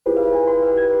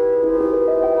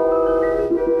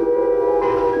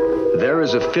There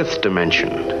is a fifth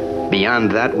dimension, beyond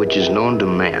that which is known to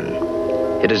man.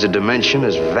 It is a dimension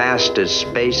as vast as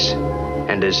space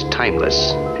and as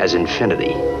timeless as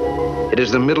infinity. It is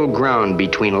the middle ground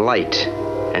between light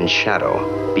and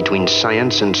shadow, between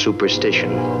science and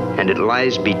superstition, and it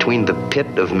lies between the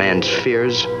pit of man's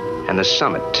fears and the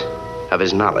summit of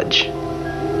his knowledge.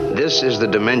 This is the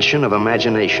dimension of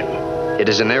imagination. It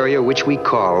is an area which we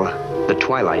call the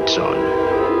Twilight Zone.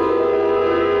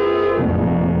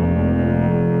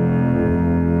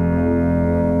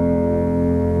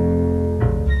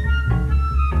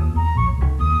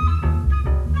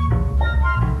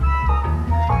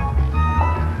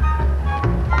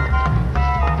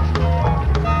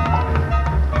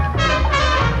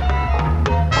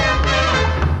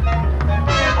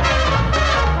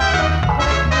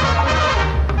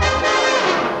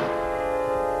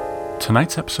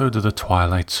 Tonight's episode of The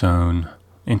Twilight Zone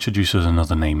introduces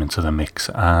another name into the mix,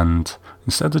 and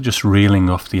instead of just reeling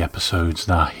off the episodes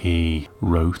that he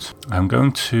wrote, I'm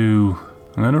going to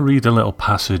read a little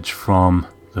passage from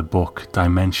the book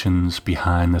Dimensions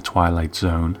Behind the Twilight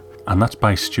Zone, and that's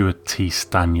by Stuart T.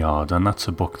 Stanyard, and that's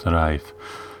a book that I've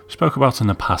spoke about in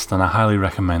the past, and I highly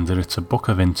recommend it. It's a book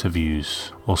of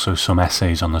interviews, also some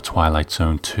essays on the Twilight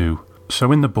Zone too.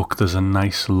 So in the book there's a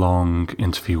nice long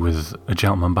interview with a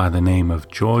gentleman by the name of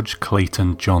George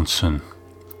Clayton Johnson.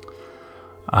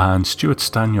 And Stuart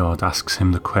Stanyard asks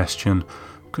him the question,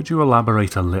 could you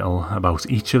elaborate a little about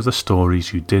each of the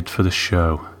stories you did for the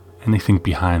show? Anything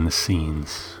behind the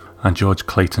scenes? And George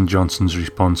Clayton Johnson's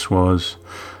response was,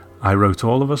 I wrote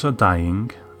All of Us Are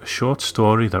Dying, a short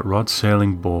story that Rod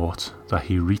Serling bought that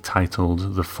he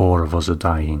retitled The Four of Us Are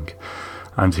Dying,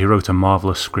 and he wrote a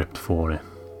marvellous script for it.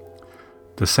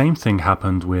 The same thing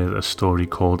happened with a story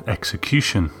called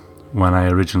Execution. When I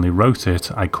originally wrote it,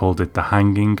 I called it The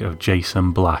Hanging of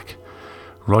Jason Black.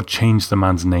 Rod changed the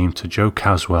man's name to Joe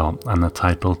Caswell and the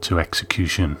title to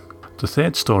Execution. The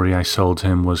third story I sold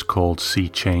him was called Sea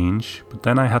Change, but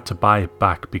then I had to buy it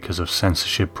back because of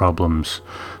censorship problems,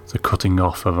 the cutting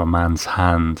off of a man's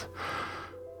hand.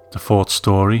 The fourth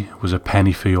story was A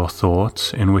Penny for Your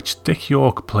Thoughts, in which Dick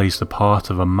York plays the part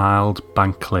of a mild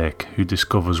bank clerk who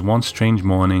discovers one strange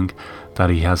morning that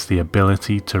he has the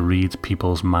ability to read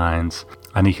people's minds,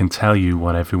 and he can tell you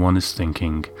what everyone is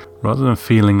thinking. Rather than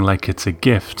feeling like it's a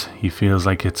gift, he feels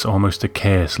like it's almost a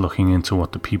curse looking into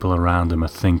what the people around him are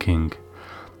thinking.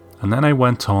 And then I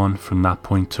went on from that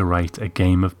point to write A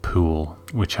Game of Pool,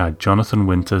 which had Jonathan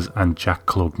Winters and Jack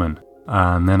Klugman.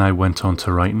 And then I went on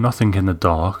to write Nothing in the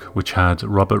Dark, which had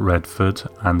Robert Redford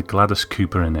and Gladys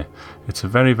Cooper in it. It's a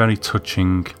very, very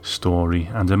touching story,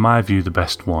 and in my view the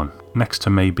best one, next to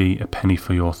maybe A Penny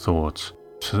for Your Thoughts.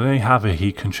 So there you have it.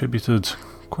 He contributed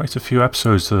quite a few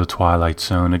episodes to the Twilight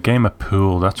Zone. A Game of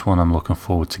Pool, that's one I'm looking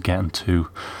forward to getting to.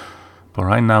 But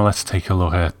right now let's take a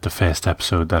look at the first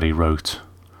episode that he wrote,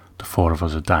 The Four of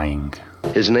Us Are Dying.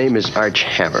 His name is Arch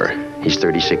Hammer. He's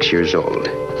 36 years old.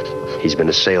 He's been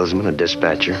a salesman, a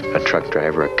dispatcher, a truck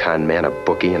driver, a con man, a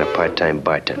bookie, and a part-time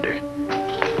bartender.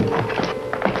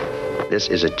 This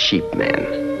is a cheap man,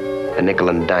 a nickel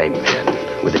and dime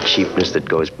man, with a cheapness that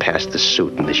goes past the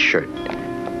suit and the shirt,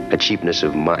 a cheapness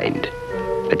of mind,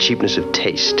 a cheapness of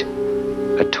taste,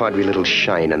 a tawdry little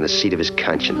shine on the seat of his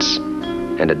conscience,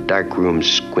 and a dark-room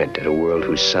squint at a world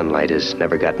whose sunlight has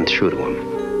never gotten through to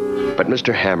him. But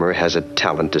Mr. Hammer has a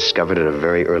talent discovered at a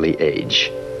very early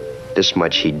age. This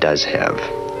much he does have.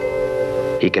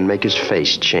 He can make his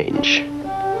face change.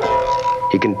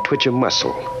 He can twitch a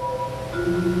muscle,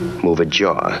 move a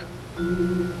jaw,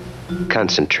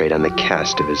 concentrate on the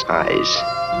cast of his eyes.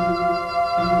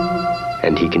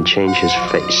 And he can change his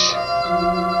face.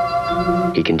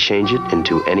 He can change it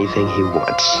into anything he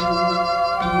wants.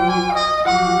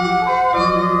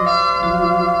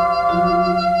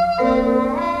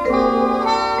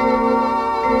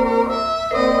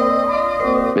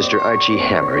 Mr. Archie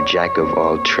Hammer, jack of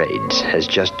all trades, has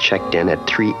just checked in at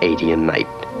 $3.80 a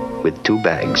night with 2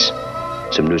 bags,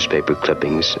 some newspaper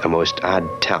clippings, a most odd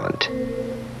talent,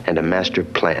 and a master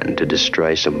plan to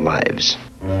destroy some lives.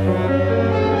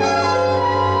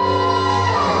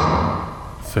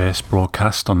 First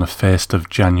broadcast on the 1st of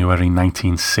January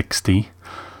 1960,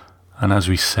 and as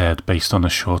we said, based on a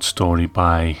short story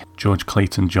by George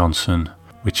Clayton Johnson,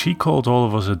 which he called All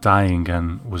of Us Are Dying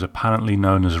and was apparently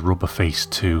known as Rubberface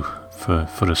 2 for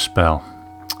a spell.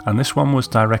 And this one was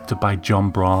directed by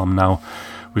John Brahm. Now,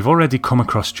 we've already come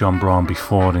across John Brahm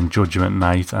before in Judgment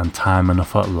Night and Time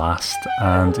Enough at Last,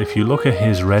 and if you look at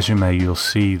his resume, you'll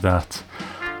see that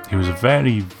he was a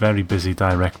very, very busy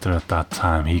director at that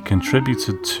time. He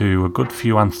contributed to a good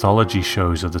few anthology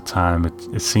shows at the time.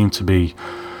 It seemed to be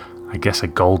I guess, a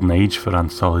golden age for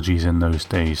anthologies in those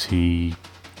days. He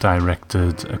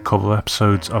directed a couple of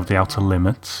episodes of The Outer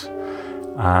Limits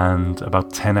and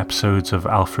about 10 episodes of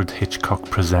Alfred Hitchcock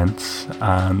Presents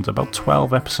and about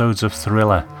 12 episodes of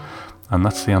Thriller, and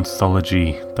that's the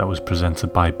anthology that was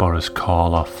presented by Boris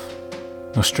Karloff.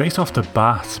 Now, straight off the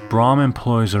bat, Bram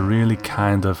employs a really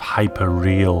kind of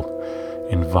hyper-real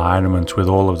environment with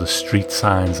all of the street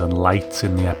signs and lights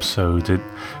in the episode. It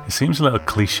seems a little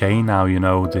cliche now,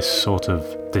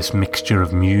 this mixture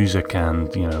of music and,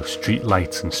 street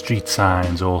lights and street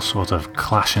signs all sort of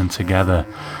clashing together.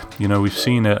 We've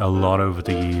seen it a lot over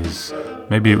the years.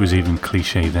 Maybe it was even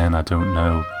cliche then, I don't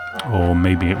know. Or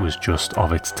maybe it was just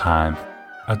of its time.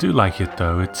 I do like it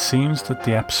though. It seems that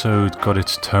the episode got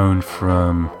its tone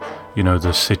from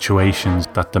the situations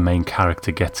that the main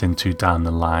character gets into down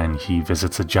the line. He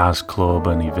visits a jazz club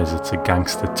and he visits a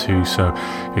gangster too, so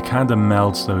it kind of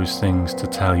melds those things to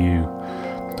tell you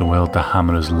the world the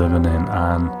Hammer is living in.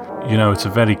 And it's a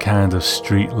very kind of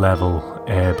street level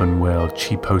urban world,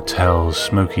 cheap hotels,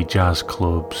 smoky jazz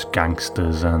clubs,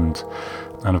 gangsters, and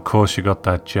of course you got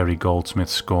that Jerry Goldsmith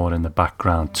score in the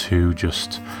background too,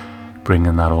 just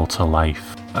bringing that all to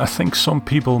life. I think some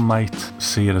people might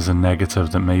see it as a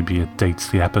negative that maybe it dates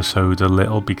the episode a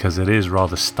little because it is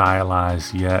rather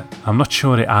stylized, yet I'm not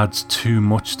sure it adds too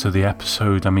much to the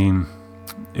episode. I mean,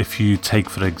 if you take,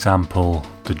 for example,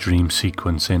 the dream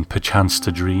sequence in Perchance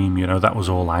to Dream, that was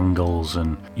all angles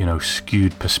and,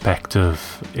 skewed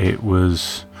perspective. It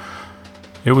was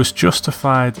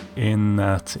justified in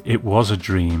that it was a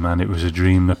dream, and it was a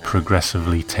dream that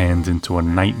progressively turned into a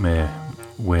nightmare.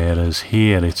 Whereas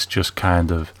here it's just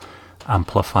kind of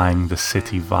amplifying the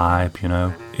city vibe,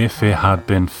 If it had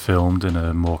been filmed in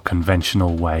a more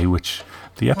conventional way, which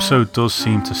the episode does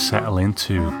seem to settle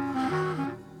into,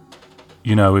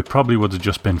 it probably would have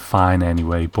just been fine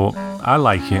anyway, but I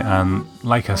like it, and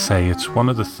like I say, it's one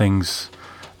of the things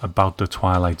about The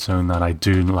Twilight Zone that I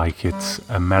do like. It's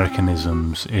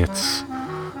Americanisms, it's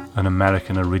an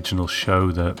American original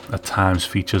show that at times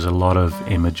features a lot of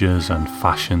images and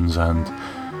fashions and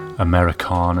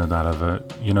Americana that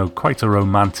have quite a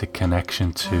romantic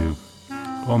connection to,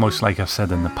 almost like I've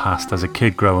said in the past, as a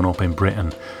kid growing up in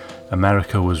Britain,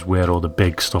 America was where all the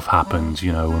big stuff happens,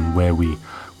 and where we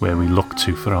look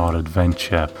to for our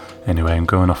adventure. Anyway, I'm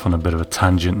going off on a bit of a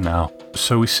tangent now.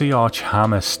 So we see Arch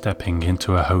Hammer stepping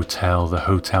into a hotel, the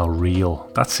Hotel Real.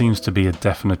 That seems to be a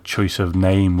definite choice of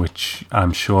name, which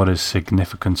I'm sure is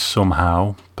significant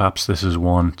somehow. Perhaps this is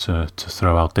one to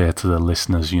throw out there to the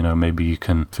listeners. Maybe you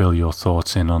can fill your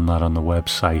thoughts in on that on the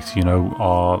website.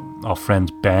 Our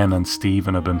friends Ben and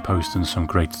Stephen have been posting some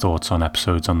great thoughts on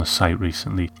episodes on the site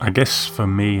recently. I guess for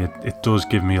me, it does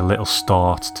give me a little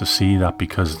start to see that,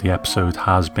 because the episode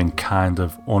has been kind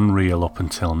of unreal up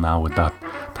until now with that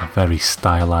very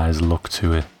stylized look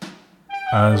to it.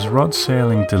 As Rod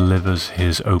Serling delivers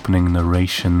his opening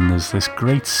narration, there's this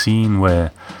great scene where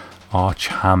Arch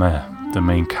Hammer, the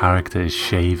main character, is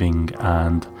shaving,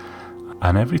 and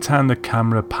every time the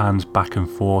camera pans back and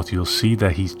forth, you'll see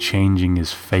that he's changing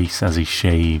his face as he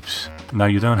shaves. Now,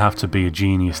 you don't have to be a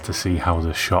genius to see how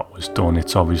the shot was done.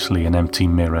 It's obviously an empty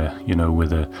mirror,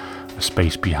 with a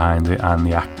space behind it, and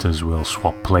the actors will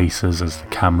swap places as the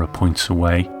camera points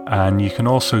away. And you can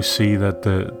also see that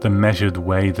the measured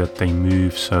way that they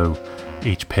move, so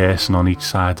each person on each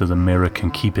side of the mirror can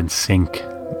keep in sync,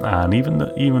 and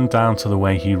even down to the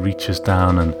way he reaches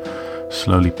down and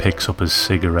slowly picks up his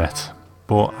cigarette.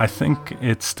 But I think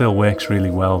it still works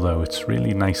really well though. It's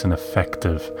really nice and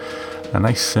effective, a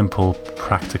nice simple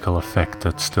practical effect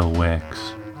that still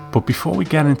works. But before we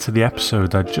get into the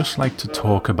episode, I'd just like to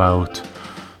talk about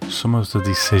some of the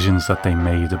decisions that they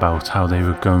made about how they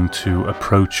were going to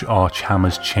approach Arch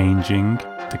Hammer's changing.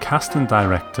 The casting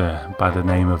director, by the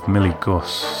name of Millie Gus,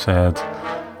 said,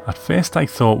 "At first I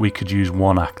thought we could use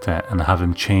one actor and have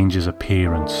him change his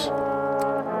appearance.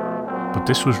 But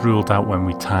this was ruled out when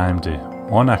we timed it.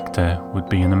 One actor would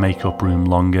be in the makeup room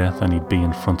longer than he'd be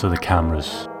in front of the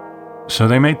cameras." So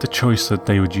they made the choice that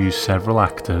they would use several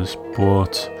actors,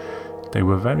 but they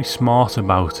were very smart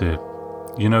about it.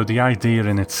 The idea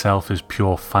in itself is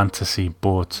pure fantasy,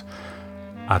 but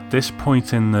at this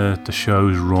point in the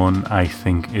show's run, I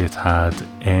think it had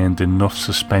earned enough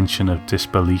suspension of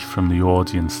disbelief from the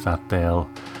audience that they'll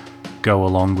go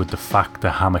along with the fact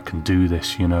that Hammer can do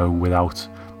this, without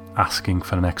asking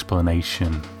for an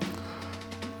explanation.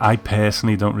 I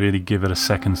personally don't really give it a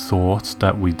second thought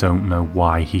that we don't know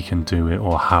why he can do it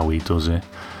or how he does it.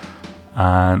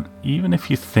 And even if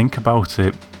you think about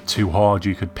it too hard,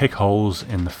 you could pick holes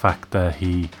in the fact that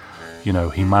he you know,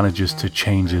 he manages to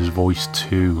change his voice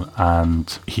too,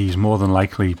 and he's more than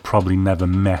likely probably never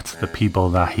met the people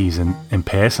that he's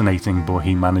impersonating, but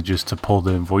he manages to pull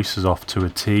their voices off to a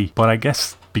T. But I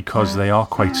guess because they are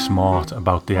quite smart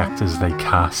about the actors they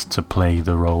cast to play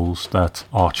the roles that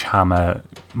Arch Hammer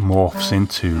morphs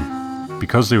into,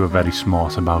 because they were very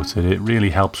smart about it, it really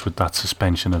helps with that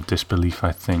suspension of disbelief,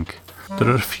 I think. There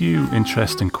are a few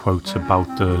interesting quotes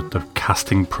about the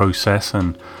casting process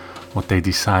and what they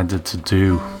decided to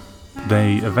do.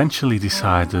 They eventually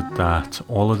decided that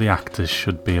all of the actors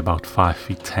should be about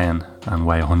 5'10" and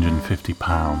weigh 150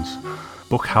 pounds.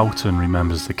 Buck Houghton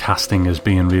remembers the casting as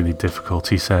being really difficult.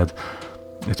 He said,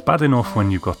 "It's bad enough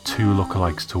when you've got 2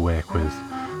 lookalikes to work with,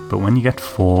 but when you get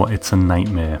 4, it's a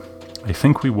nightmare. I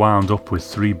think we wound up with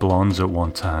 3 blondes at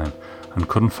one time and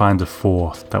couldn't find a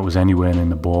 4th that was anywhere in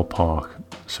the ballpark,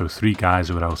 so 3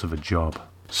 guys were out of a job."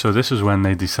 So this is when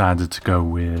they decided to go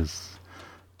with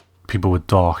people with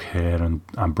dark hair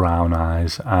and brown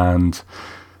eyes, and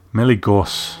Millie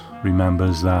Gus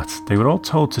remembers that they were all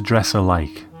told to dress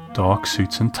alike. Dark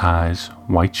suits and ties,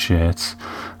 white shirts.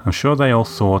 I'm sure they all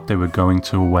thought they were going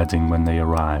to a wedding when they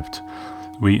arrived.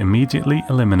 We immediately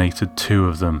eliminated 2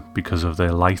 of them because of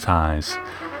their light eyes,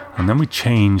 and then we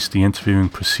changed the interviewing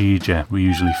procedure we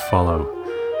usually follow.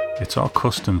 It's our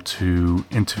custom to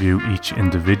interview each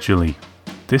individually.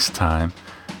 This time,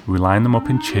 we lined them up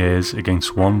in chairs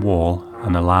against one wall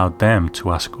and allowed them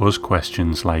to ask us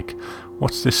questions like,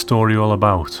 "What's this story all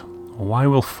about?" Or "Why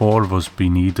will 4 of us be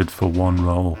needed for one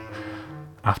role?"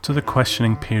 After the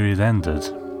questioning period ended,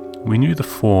 we knew the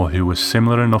 4 who were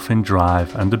similar enough in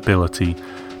drive and ability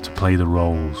to play the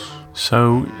roles.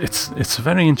 So it's a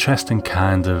very interesting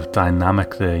kind of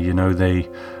dynamic there. You know, they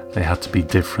had to be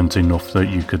different enough that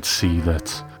you could see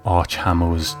that Arch Hammer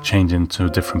was changing to a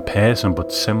different person,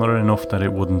 but similar enough that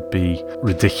it wouldn't be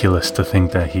ridiculous to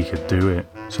think that he could do it.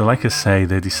 So like I say,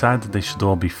 they decided they should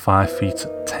all be 5 feet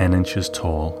 10 inches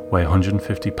tall, weigh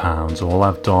 150 pounds, all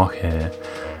have dark hair,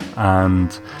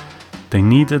 and they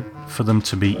needed for them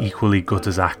to be equally good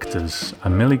as actors.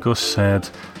 And Millie Gus said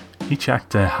each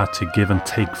actor had to give and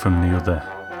take from the other.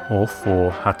 All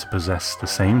 4 had to possess the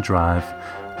same drive,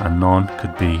 and none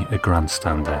could be a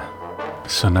grandstander.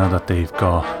 So now that they've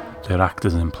got their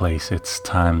actors in place, it's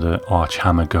time that Arch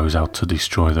Hammer goes out to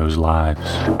destroy those lives.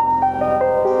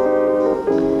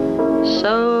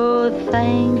 So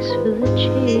thanks for the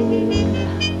cheer.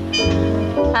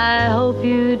 I hope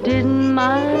you didn't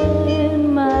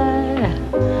mind my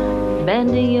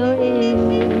bending your ear.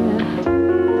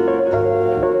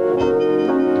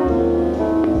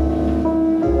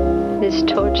 This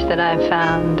torch that I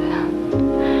found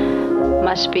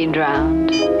must be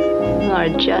drowned, or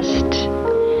it just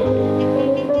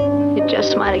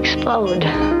might explode.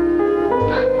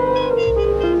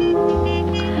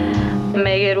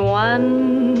 Make it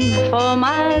one for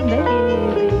my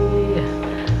baby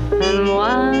and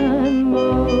one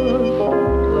more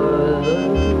for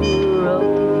the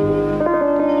road.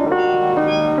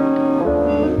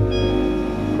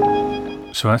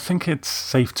 So I think it's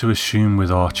safe to assume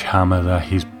with Arch Hammer that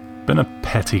he's been a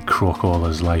petty crook all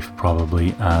his life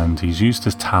probably, and he's used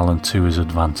his talent to his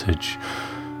advantage.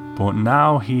 But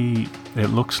now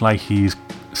it looks like he's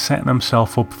setting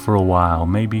himself up for a while.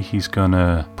 Maybe he's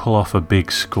gonna pull off a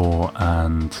big score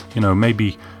and, you know,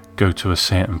 maybe go to a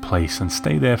certain place and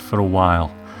stay there for a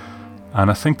while. And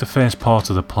I think the first part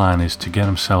of the plan is to get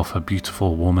himself a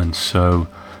beautiful woman, so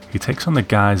he takes on the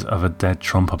guise of a dead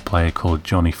trumpet player called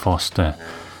Johnny Foster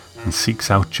and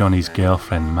seeks out Johnny's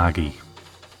girlfriend Maggie.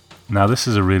 Now this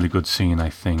is a really good scene, I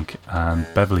think, and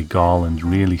Beverly Garland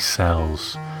really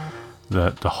sells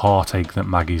the heartache that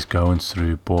Maggie's going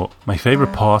through. But my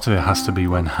favourite part of it has to be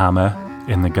when Hammer,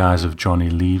 in the guise of Johnny,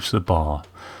 leaves the bar,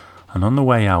 and on the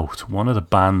way out, one of the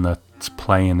band that's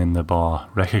playing in the bar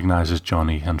recognises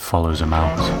Johnny and follows him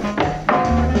out.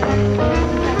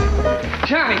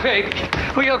 Johnny, baby,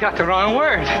 we all got the wrong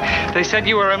word. They said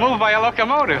you were removed by a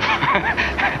locomotive.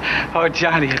 Oh,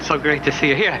 Johnny, it's so great to see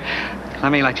you. Here,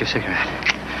 let me light your cigarette.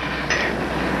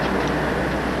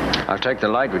 I'll take the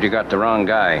light, but you got the wrong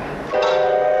guy.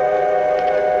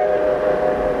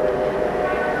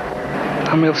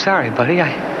 I'm real sorry, buddy. I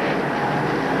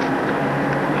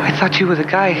thought you were the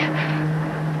guy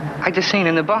I just seen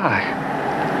in the bar.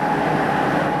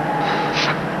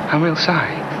 I'm real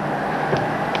sorry.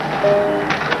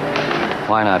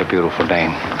 Why not a beautiful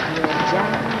dame?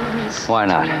 Why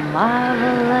not?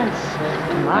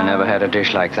 I never had a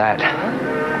dish like that.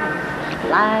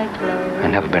 I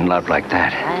never been loved like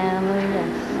that.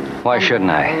 Why shouldn't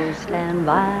I? Stand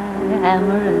by,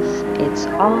 amorous, it's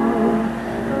all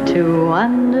too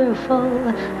wonderful.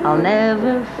 I'll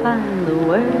never find the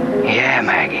word. Yeah,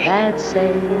 Maggie. That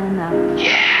say enough.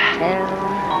 Yeah.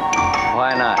 Tell.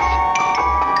 Why not?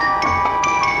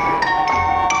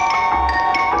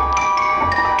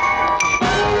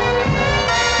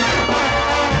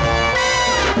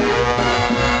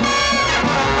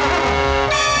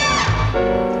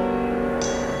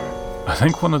 I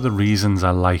think one of the reasons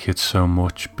I like it so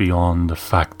much, beyond the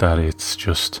fact that it's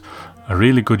just a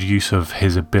really good use of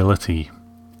his ability,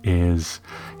 is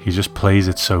he just plays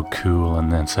it so cool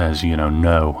and then says, you know,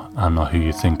 no, I'm not who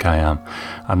you think I am.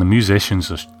 And the musicians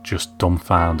are just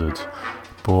dumbfounded.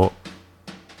 But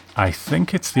I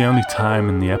think it's the only time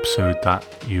in the episode that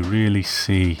you really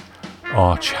see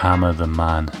Arch Hammer the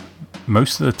man.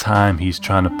 Most of the time he's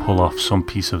trying to pull off some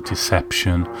piece of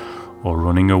deception or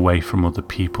running away from other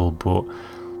people, but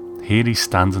here he's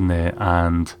standing there,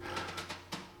 and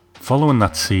following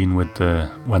that scene with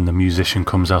when the musician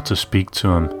comes out to speak to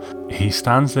him, he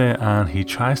stands there and he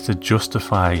tries to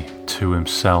justify to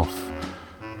himself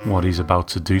what he's about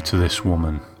to do to this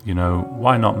woman. You know,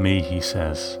 why not me, he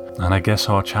says. And I guess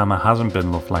Arch Hammer hasn't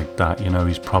been loved like that. You know,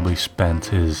 he's probably spent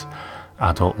his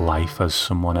adult life as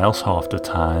someone else half the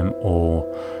time, or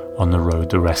on the road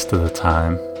the rest of the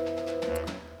time.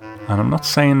 And I'm not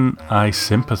saying I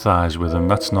sympathise with him,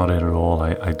 that's not it at all.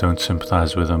 I don't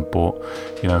sympathise with him, but,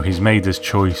 you know, he's made his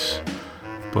choice.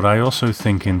 But I also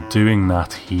think in doing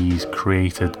that, he's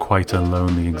created quite a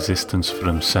lonely existence for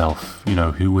himself. You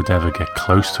know, who would ever get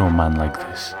close to a man like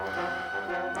this?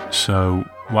 So,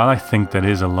 while I think there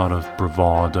is a lot of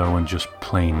bravado and just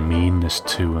plain meanness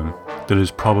to him, there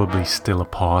is probably still a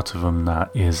part of him that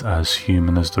is as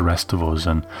human as the rest of us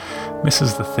and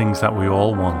misses the things that we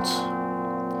all want.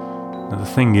 Now, the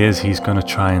thing is, he's going to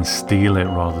try and steal it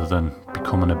rather than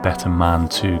becoming a better man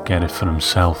to get it for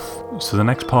himself. So the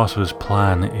next part of his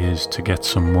plan is to get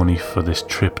some money for this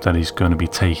trip that he's going to be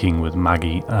taking with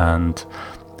Maggie, and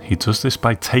he does this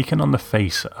by taking on the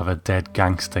face of a dead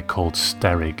gangster called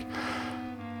Sterig,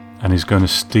 and he's going to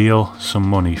steal some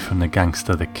money from the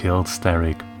gangster that killed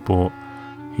Sterig, but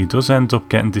he does end up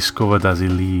getting discovered as he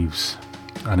leaves,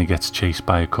 and he gets chased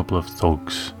by a couple of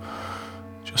thugs.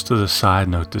 Just as a side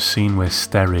note, the scene where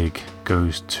Sterig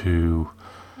goes to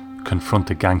confront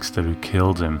the gangster who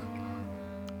killed him,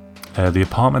 the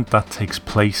apartment that takes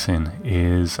place in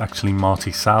is actually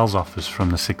Marty Sal's office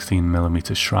from the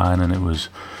 16mm Shrine, and it was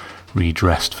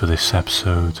redressed for this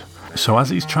episode. So as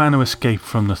he's trying to escape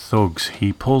from the thugs,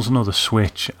 he pulls another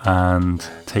switch and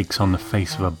takes on the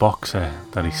face of a boxer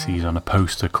that he sees on a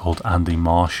poster called Andy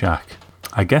Marshak.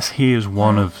 I guess he is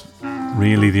one of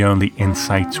really the only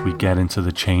insights we get into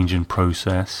the changing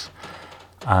process,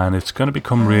 and it's going to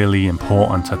become really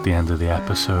important at the end of the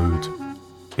episode.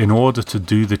 In order to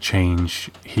do the change,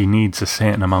 he needs a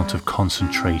certain amount of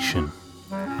concentration,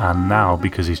 and now,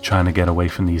 because he's trying to get away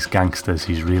from these gangsters,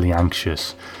 he's really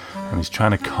anxious, and he's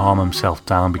trying to calm himself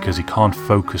down because he can't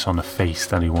focus on the face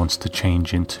that he wants to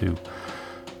change into.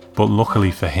 But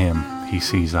luckily for him, he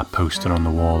sees that poster on the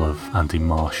wall of Andy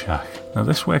Marshak. Now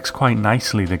this works quite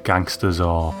nicely. The gangsters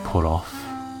are put off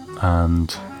and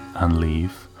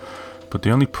leave. But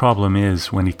the only problem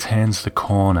is when he turns the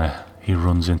corner, he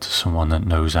runs into someone that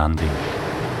knows Andy.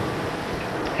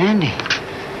 Andy?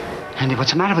 Andy,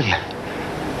 what's the matter with you?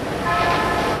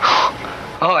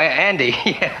 Oh, Andy.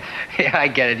 Yeah, I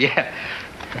get it, yeah.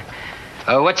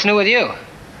 What's new with you?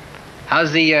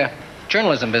 How's the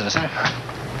journalism business, huh?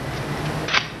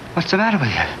 What's the matter with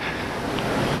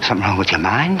you? Something wrong with your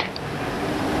mind?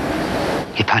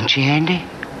 You punchy, Andy?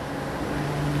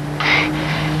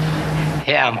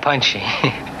 Yeah, I'm punchy.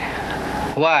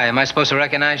 Why? Am I supposed to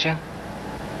recognize you?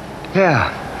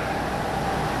 Yeah.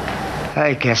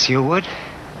 I guess you would.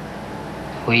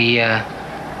 We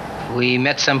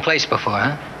met someplace before,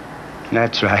 huh?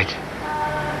 That's right.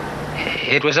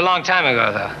 It was a long time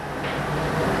ago, though.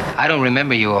 I don't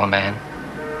remember you, old man.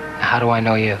 How do I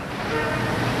know you?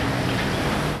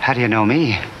 How do you know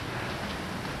me?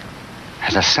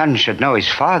 As a son should know his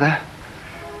father.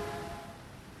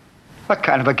 What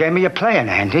kind of a game are you playing,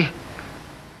 Andy?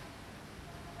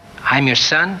 I'm your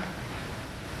son?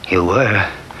 You were.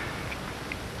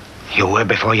 You were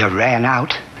before you ran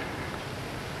out.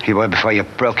 You were before you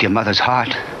broke your mother's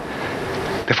heart.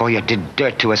 Before you did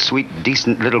dirt to a sweet,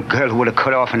 decent little girl who would have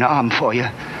cut off an arm for you.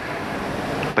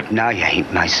 But now you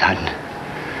ain't my son.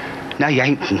 Now you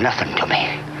ain't nothing to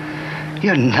me.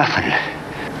 You're nothing.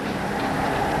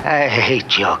 I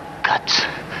hate your guts.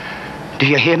 Do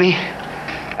you hear me?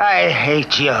 I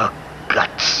hate your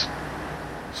guts.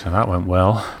 So that went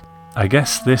well. I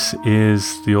guess this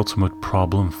is the ultimate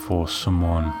problem for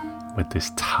someone with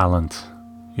this talent.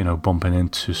 bumping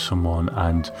into someone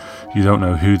and you don't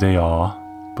know who they are,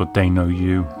 but they know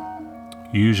you.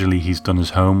 Usually he's done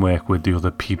his homework with the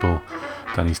other people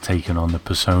that he's taken on the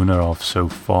persona of so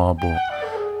far, but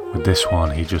with this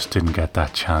one he just didn't get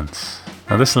that chance.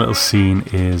 Now this little scene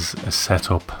is a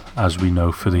setup, as we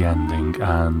know, for the ending,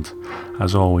 and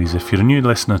as always, if you're a new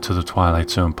listener to the Twilight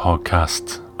Zone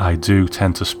podcast, I do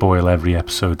tend to spoil every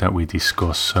episode that we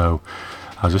discuss, so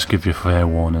I'll just give you a fair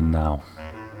warning now.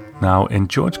 Now, in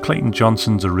George Clayton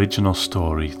Johnson's original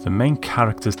story, the main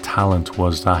character's talent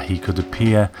was that he could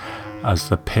appear as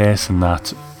the person that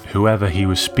whoever he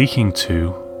was speaking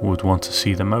to would want to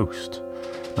see the most.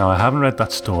 Now, I haven't read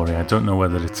that story. I don't know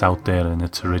whether it's out there in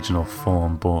its original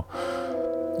form, but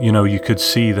you could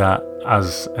see that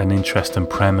as an interesting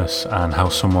premise and how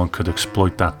someone could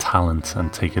exploit that talent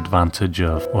and take advantage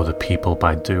of other people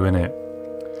by doing it.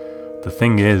 The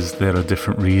thing is, there are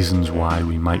different reasons why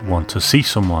we might want to see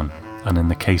someone, and in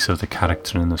the case of the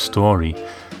character in the story,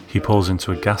 he pulls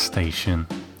into a gas station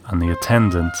and the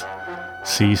attendant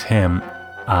sees him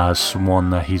as someone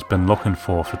that he's been looking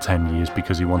for 10 years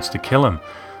because he wants to kill him.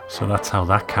 So that's how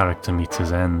that character meets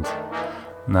his end.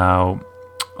 Now,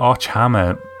 Arch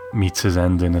Hammer meets his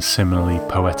end in a similarly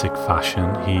poetic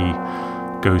fashion. He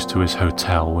goes to his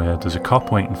hotel where there's a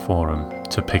cop waiting for him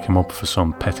to pick him up for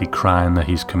some petty crime that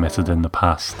he's committed in the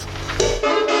past.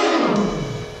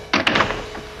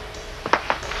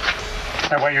 Is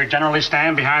that where you generally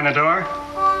stand, behind the door?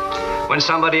 When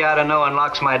somebody I don't know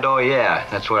unlocks my door, yeah,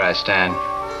 that's where I stand.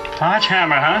 Arch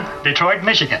Hammer, huh? Detroit,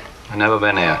 Michigan. I've never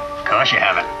been there. Of course you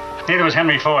haven't. Neither was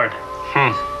Henry Ford.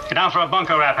 Get down for a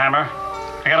bunker rap, Hammer.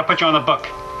 I gotta put you on the book.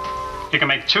 You can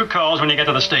make 2 calls when you get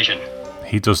to the station.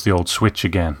 He does the old switch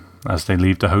again. As they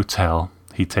leave the hotel,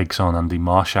 he takes on Andy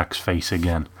Marshak's face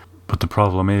again. But the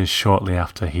problem is, shortly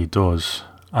after he does,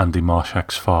 Andy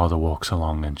Marshak's father walks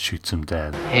along and shoots him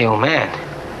dead. Hey, old man.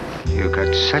 You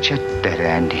got such a debt,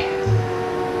 Andy.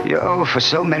 You owe for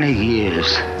so many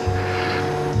years.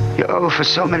 You owe for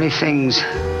so many things.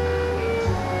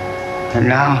 And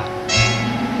now,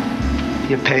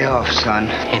 you pay off, son.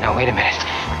 Hey, now, wait a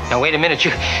minute.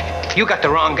 You got the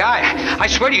wrong guy. I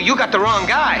swear to you, you got the wrong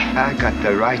guy. I got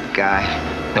the right guy.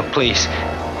 No, please.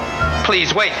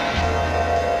 Please, wait.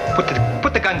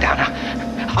 Put the gun down.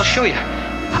 I'll show you.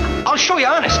 I'll show you,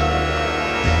 honest.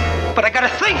 But I gotta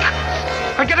think.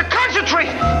 I gotta concentrate.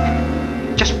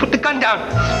 Just put the gun down.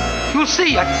 You'll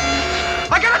see.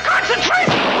 I gotta concentrate.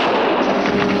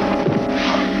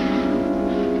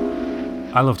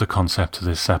 I love the concept of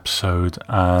this episode,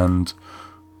 and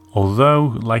although,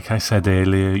 like I said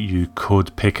earlier, you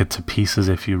could pick it to pieces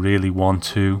if you really want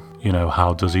to.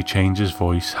 How does he change his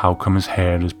voice? How come his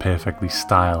hair is perfectly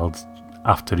styled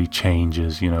after he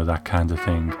changes? That kind of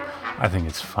thing. I think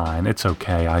it's fine. It's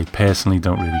okay. I personally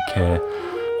don't really care.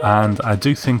 And I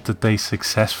do think that they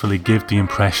successfully give the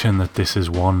impression that this is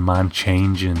one man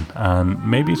changing. And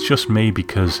maybe it's just me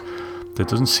because there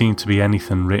doesn't seem to be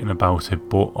anything written about it,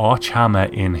 but Arch Hammer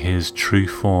in his true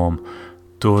form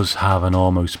does have an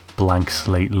almost blank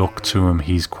slate look to him.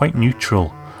 He's quite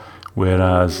neutral,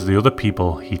 whereas the other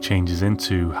people he changes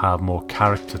into have more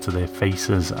character to their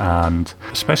faces, and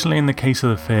especially in the case of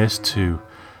the first 2,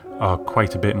 are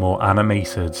quite a bit more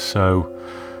animated. So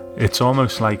it's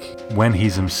almost like when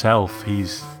he's himself,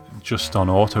 he's just on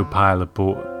autopilot,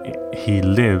 but he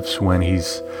lives when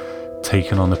he's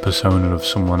taken on the persona of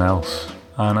someone else.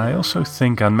 And I also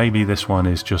think, and maybe this one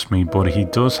is just me, but he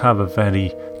does have a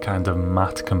very kind of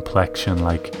matte complexion.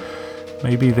 Like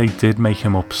maybe they did make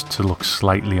him up to look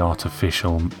slightly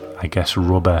artificial, I guess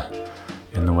rubber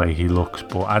in the way he looks,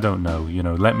 but I don't know.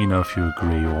 Let me know if you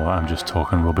agree or I'm just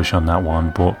talking rubbish on that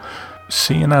one. But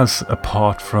seeing as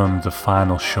apart from the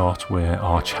final shot where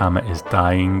Arch Hammer is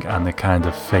dying and the kind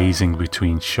of phasing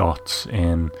between shots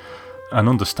in an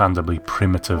understandably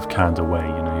primitive kind of way,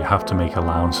 you have to make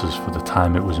allowances for the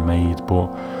time it was made,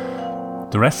 but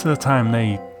the rest of the time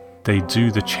they do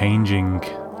the changing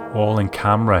all in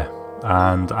camera,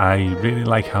 and I really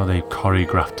like how they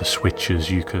choreographed the switches.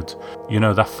 You could,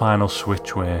 that final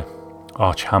switch where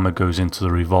Arch Hammer goes into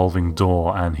the revolving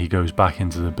door and he goes back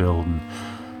into the building.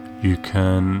 You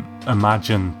can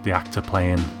imagine the actor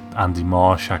playing Andy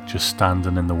Marshak just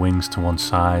standing in the wings to one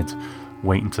side,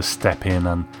 waiting to step in,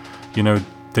 and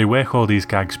they work all these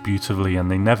gags beautifully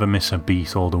and they never miss a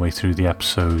beat all the way through the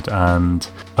episode. And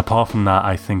apart from that,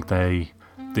 I think the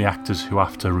actors who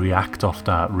have to react off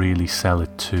that really sell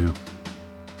it too.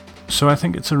 So I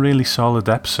think it's a really solid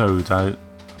episode. I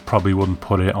probably wouldn't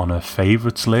put it on a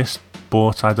favourites list,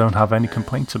 but I don't have any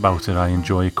complaints about it. I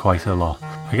enjoy it quite a lot.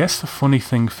 I guess the funny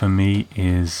thing for me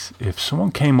is if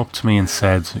someone came up to me and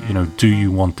said, do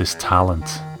you want this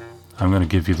talent? I'm going to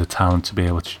give you the talent to be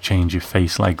able to change your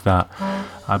face like that,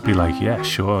 I'd be like, yeah,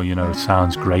 sure, you know, it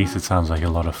sounds great, it sounds like a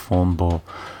lot of fun, but,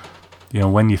 you know,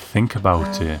 when you think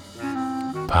about it,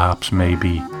 perhaps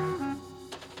maybe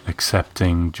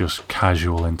accepting just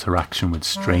casual interaction with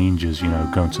strangers, you know,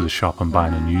 going to the shop and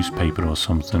buying a newspaper or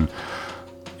something,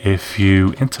 if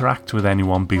you interact with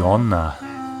anyone beyond that,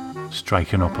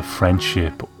 striking up a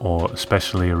friendship or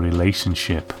especially a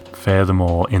relationship,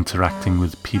 furthermore interacting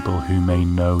with people who may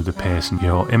know the person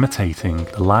you're imitating,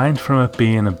 the line from it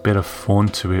being a bit of fun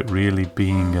to it really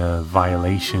being a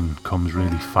violation comes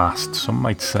really fast, some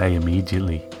might say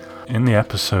immediately. In the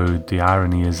episode, the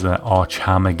irony is that Arch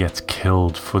Hammer gets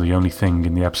killed for the only thing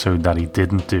in the episode that he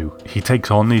didn't do. He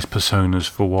takes on these personas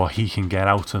for what he can get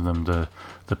out of them, the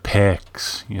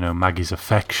perks, you know, Maggie's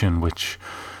affection, which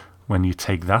when you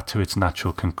take that to its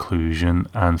natural conclusion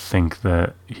and think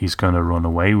that he's going to run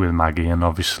away with Maggie, and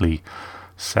obviously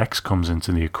sex comes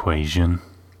into the equation,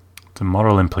 the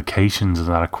moral implications of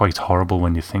that are quite horrible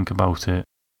when you think about it.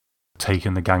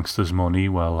 Taking the gangster's money,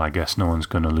 well, I guess no one's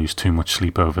going to lose too much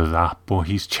sleep over that, but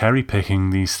he's cherry-picking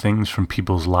these things from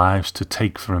people's lives to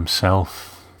take for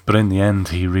himself. But in the end,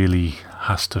 he really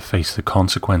has to face the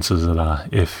consequences of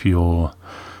that. If you're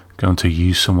going to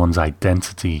use someone's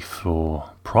identity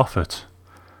for profit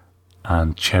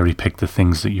and cherry-pick the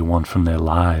things that you want from their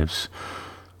lives,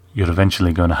 you're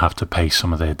eventually going to have to pay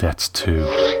some of their debts too.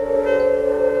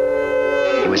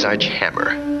 He was Arch Hammer,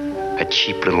 a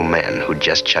cheap little man who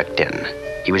just chucked in.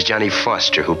 He was Johnny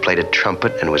Foster, who played a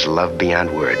trumpet and was loved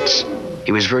beyond words.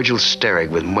 He was Virgil Sterrig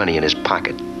with money in his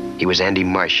pocket. He was Andy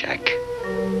Marshak,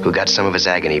 who got some of his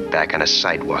agony back on a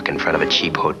sidewalk in front of a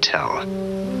cheap hotel.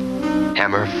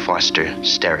 Hammer, Foster,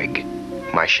 Sterrig,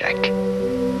 Marshak,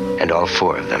 and all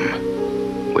four of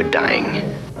them were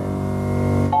dying.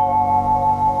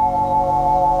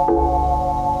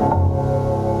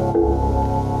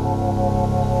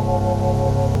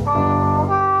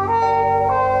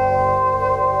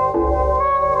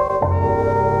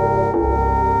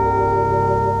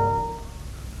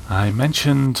 I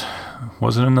mentioned,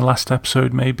 was it in the last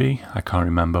episode maybe? I can't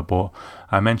remember, but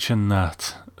I mentioned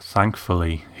that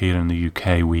thankfully here in the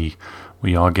UK we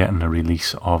are getting a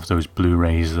release of those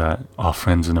Blu-rays that our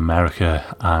friends in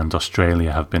America and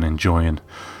Australia have been enjoying.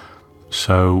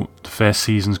 So the first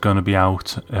season's going to be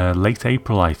out late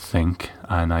April, I think,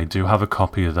 and I do have a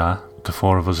copy of that. The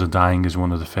Four of Us Are Dying is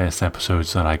one of the first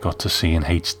episodes that I got to see in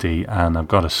HD, and I've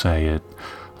got to say it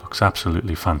looks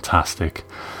absolutely fantastic.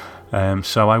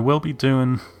 So I will be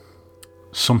doing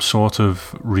some sort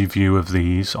of review of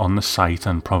these on the site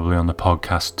and probably on the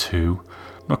podcast too.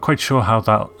 Not quite sure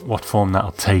what form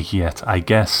that'll take yet. I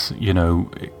guess, you know,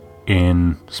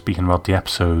 in speaking about the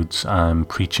episodes, I'm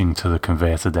preaching to the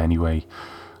converted anyway,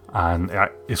 and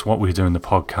it's what we do in the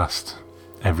podcast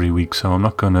every week, so I'm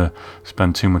not going to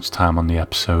spend too much time on the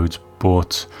episodes,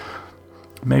 but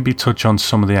maybe touch on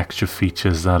some of the extra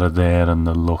features that are there and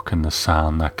the look and the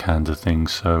sound, that kind of thing.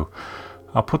 So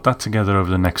I'll put that together over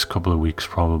the next couple of weeks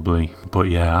probably. But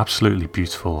yeah, absolutely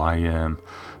beautiful. I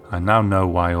now know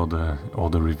why all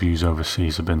the reviews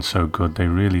overseas have been so good. They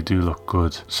really do look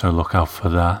good, so look out for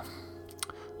that.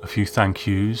 A few thank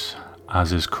yous,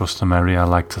 as is customary. I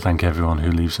like to thank everyone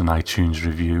who leaves an iTunes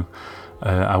review.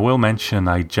 I will mention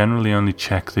I generally only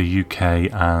check the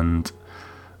UK and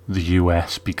the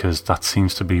US because that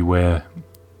seems to be where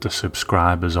the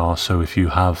subscribers are. So if you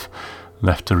have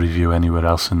left a review anywhere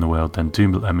else in the world, then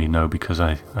do let me know, because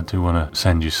I do want to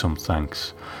send you some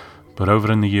thanks. But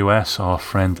over in the US, our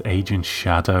friend Agent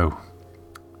Shadow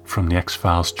from the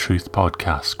X-Files Truth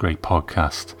podcast, great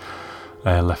podcast,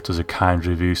 left us a kind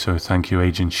review, so thank you,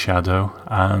 Agent Shadow.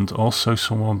 And also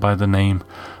someone by the name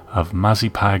of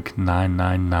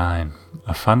Mazipag999,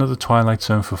 a fan of the Twilight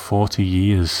Zone for 40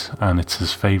 years, and it's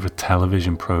his favourite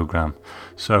television programme.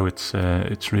 So it's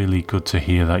really good to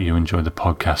hear that you enjoy the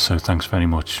podcast, so thanks very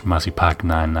much,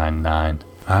 Mazipag999.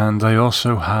 And I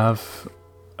also have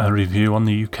a review on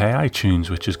the UK iTunes,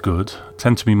 which is good. I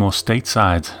tend to be more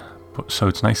stateside, so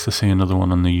it's nice to see another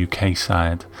one on the UK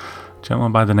side. A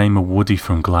gentleman by the name of Woody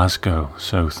from Glasgow,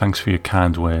 so thanks for your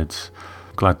kind words.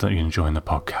 Glad that you're enjoying the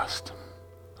podcast.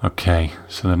 Okay,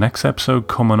 so the next episode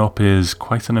coming up is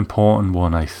quite an important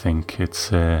one, I think.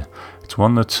 It's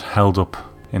one that's held up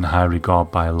in high regard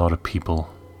by a lot of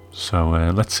people. So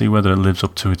let's see whether it lives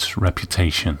up to its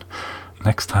reputation.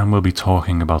 Next time we'll be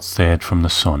talking about Third from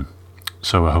the Sun.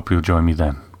 So I hope you'll join me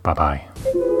then. Bye-bye.